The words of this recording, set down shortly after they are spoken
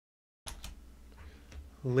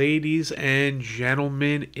Ladies and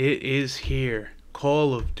gentlemen, it is here.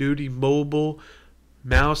 Call of Duty Mobile,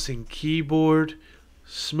 mouse and keyboard,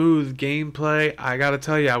 smooth gameplay. I gotta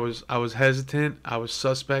tell you, I was hesitant. I was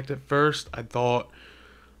suspect at first. I thought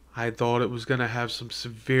it was gonna have some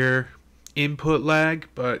severe input lag,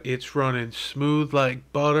 but it's running smooth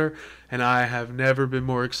like butter, and I have never been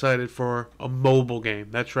more excited for a mobile game.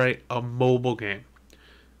 That's right, a mobile game.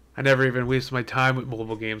 I never even waste my time with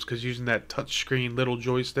mobile games because using that touchscreen little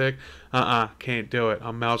joystick, can't do it.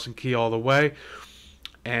 I'm mouse and key all the way.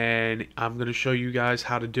 And I'm going to show you guys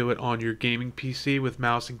how to do it on your gaming PC with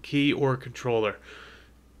mouse and key or controller.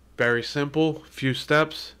 Very simple, few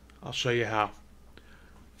steps. I'll show you how.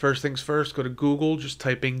 First things first, go to Google, just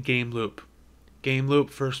type in Game Loop. Game Loop,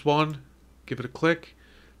 first one, give it a click.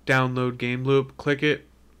 Download Game Loop, click it,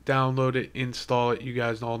 download it, install it. You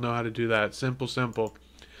guys all know how to do that. Simple, simple.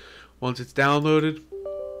 Once it's downloaded,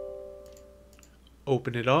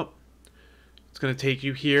 open it up. It's going to take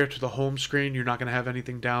you here to the home screen. You're not going to have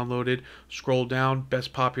anything downloaded. Scroll down,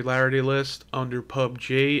 best popularity list under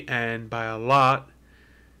PUBG, and by a lot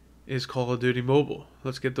is Call of Duty Mobile.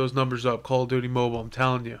 Let's get those numbers up. Call of Duty Mobile, I'm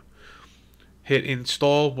telling you. Hit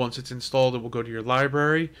install. Once it's installed, it will go to your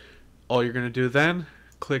library. All you're going to do then,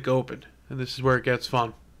 click open. And this is where it gets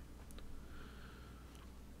fun.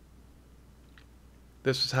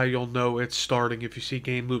 This is how you'll know it's starting. If you see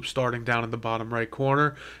Game Loop starting down in the bottom right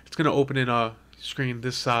corner, it's going to open in a screen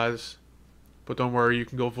this size. But don't worry, you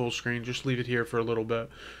can go full screen. Just leave it here for a little bit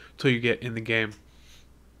until you get in the game.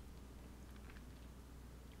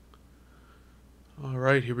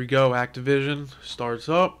 Alright, here we go. Activision starts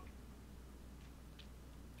up.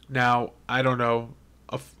 Now, I don't know,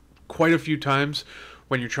 quite a few times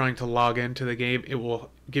when you're trying to log into the game, it will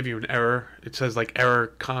give you an error. It says like error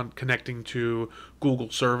connecting to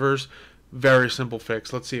Google servers. Very simple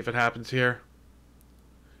fix. Let's see if it happens here.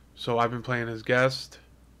 So I've been playing as guest.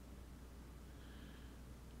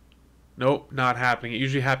 Nope, not happening. It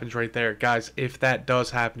usually happens right there. Guys, if that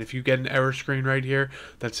does happen, if you get an error screen right here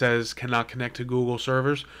that says cannot connect to Google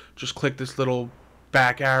servers, just click this little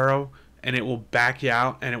back arrow and it will back you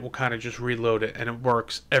out and it will kind of just reload it, and it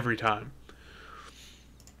works every time.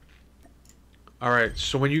 Alright,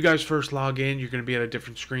 so when you guys first log in, you're going to be at a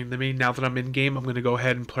different screen than me. Now that I'm in game, I'm going to go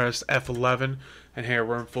ahead and press F11, and here,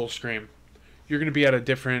 we're in full screen. You're going to be at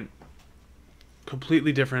a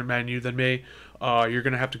completely different menu than me. You're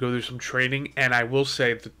going to have to go through some training, and I will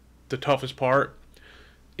say that the toughest part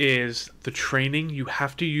is the training. You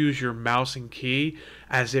have to use your mouse and key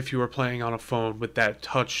as if you were playing on a phone with that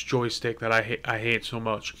touch joystick that I hate so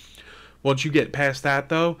much. Once you get past that,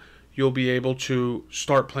 though, you'll be able to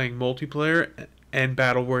start playing multiplayer and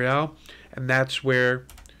battle royale, and that's where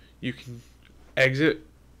you can exit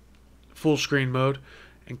full screen mode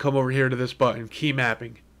and come over here to this button, key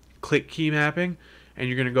mapping. Click key mapping, and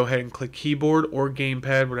you're going to go ahead and click keyboard or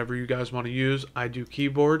gamepad, whatever you guys want to use. I do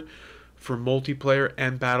keyboard for multiplayer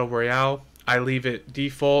and battle royale. I leave it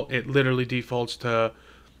default. It literally defaults to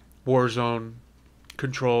Warzone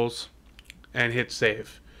controls, and hit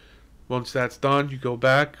save. Once that's done, you go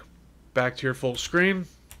back to your full screen,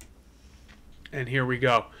 and here we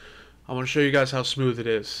go. I want to show you guys how smooth it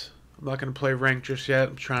is. I'm not going to play ranked just yet.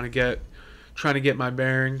 I'm trying to get my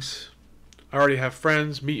bearings. I already have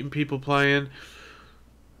friends, meeting people playing,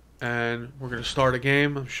 and we're going to start a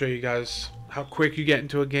game. I'll show you guys how quick you get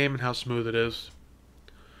into a game and how smooth it is.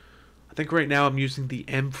 I think right now I'm using the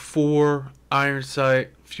M4 iron sight,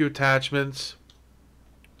 few attachments.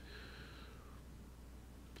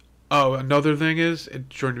 Oh, another thing is, it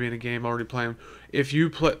joined me in a game already playing. If you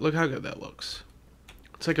play, look how good that looks.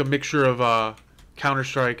 It's like a mixture of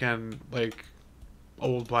Counter-Strike and like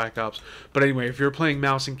old Black Ops. But anyway, if you're playing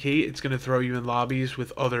mouse and key, it's going to throw you in lobbies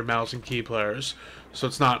with other mouse and key players. So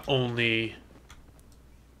it's not only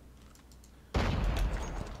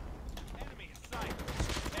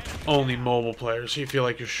mobile players, so you feel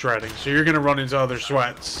like you're shredding. So you're going to run into other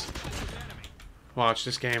sweats. Watch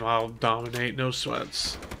this game, I'll dominate, no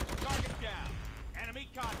sweats.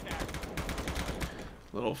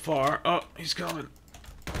 A little far. Oh, he's coming.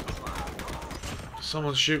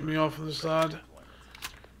 Someone's shooting me off on the side.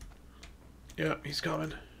 Yeah, he's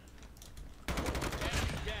coming.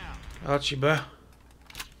 Got you, bruh.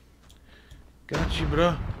 Got you,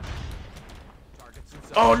 bruh.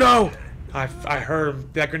 Oh, no! I heard him.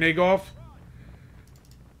 Did that grenade go off?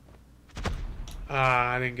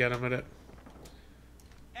 I didn't get him at it.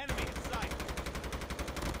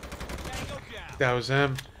 That was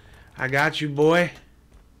him. I got you, boy.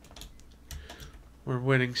 We're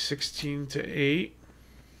winning 16-8.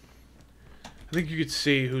 I think you could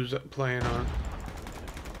see who's playing on.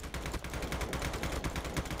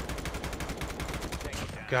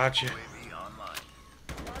 Gotcha. UAV online.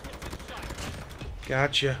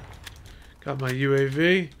 Gotcha. Got my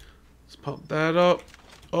UAV. Let's pump that up.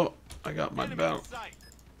 Oh, I got my belt.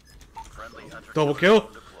 Friendly hunter Double killer kill.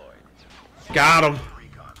 drone deployed. Got him.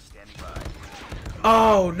 Recon standing by.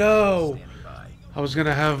 Oh no! Standing by. I was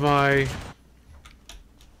gonna have my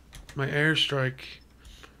airstrike.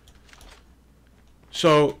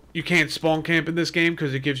 So you can't spawn camp in this game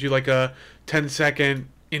because it gives you like a 10-second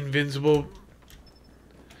invincible,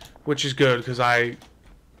 which is good because I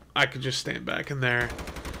could just stand back in there.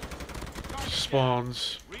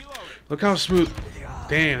 Spawns. Look how smooth.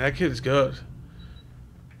 Damn, that kid's good.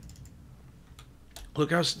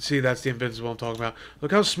 Look how, see, that's the invincible I'm talking about.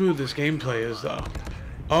 Look how smooth this gameplay is though.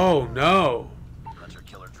 Oh no. Hunter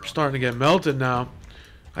killer drone. Starting to get melted now.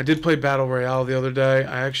 I did play Battle Royale the other day.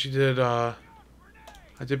 I actually did I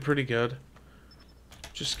did pretty good.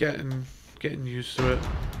 Just getting used to it.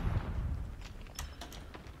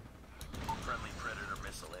 Friendly predator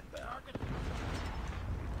missile inbound.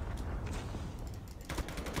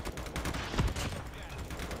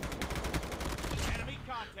 Enemy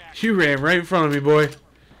contact. You ran right in front of me, boy.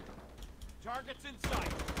 Targets in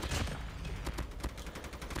sight.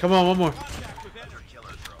 Come on, one more. Contact with enemy. Hunter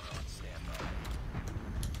killer drone on standby.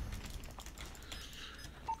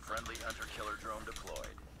 Friendly hunter killer drone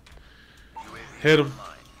deployed. UAV Hit him.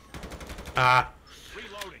 online. Ah,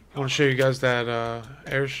 Reloading. I want to show you guys that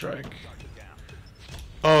airstrike.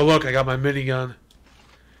 Oh, look, I got my minigun.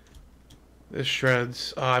 This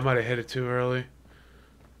shreds. I might have hit it too early.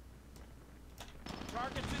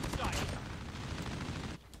 Targets in sight.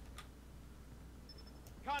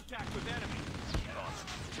 Contact with enemy.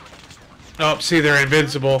 Oh, see, they're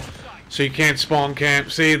invincible. So you can't spawn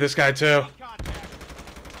camp. See, this guy too.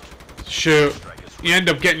 Contact. Shoot. You end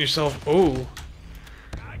up getting yourself... Ooh.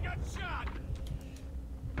 I got shot.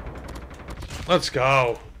 Let's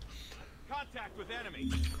go. Contact with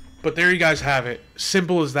enemy. But there you guys have it.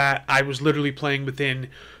 Simple as that. I was literally playing within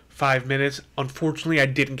 5 minutes. Unfortunately, I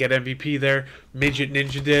didn't get MVP there. Midget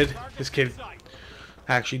Ninja did. This kid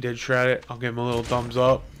actually did shred it. I'll give him a little thumbs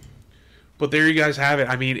up. But there you guys have it.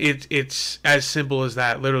 I mean, it's as simple as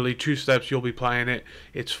that. Literally 2 steps, you'll be playing it.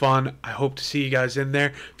 It's fun. I hope to see you guys in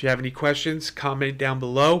there. If you have any questions, comment down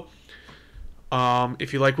below.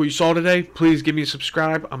 If you like what you saw today, please give me a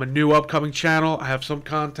subscribe. I'm a new upcoming channel. I have some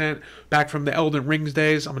content back from the Elden Rings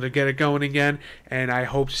days. I'm going to get it going again. And I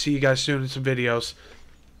hope to see you guys soon in some videos.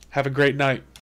 Have a great night.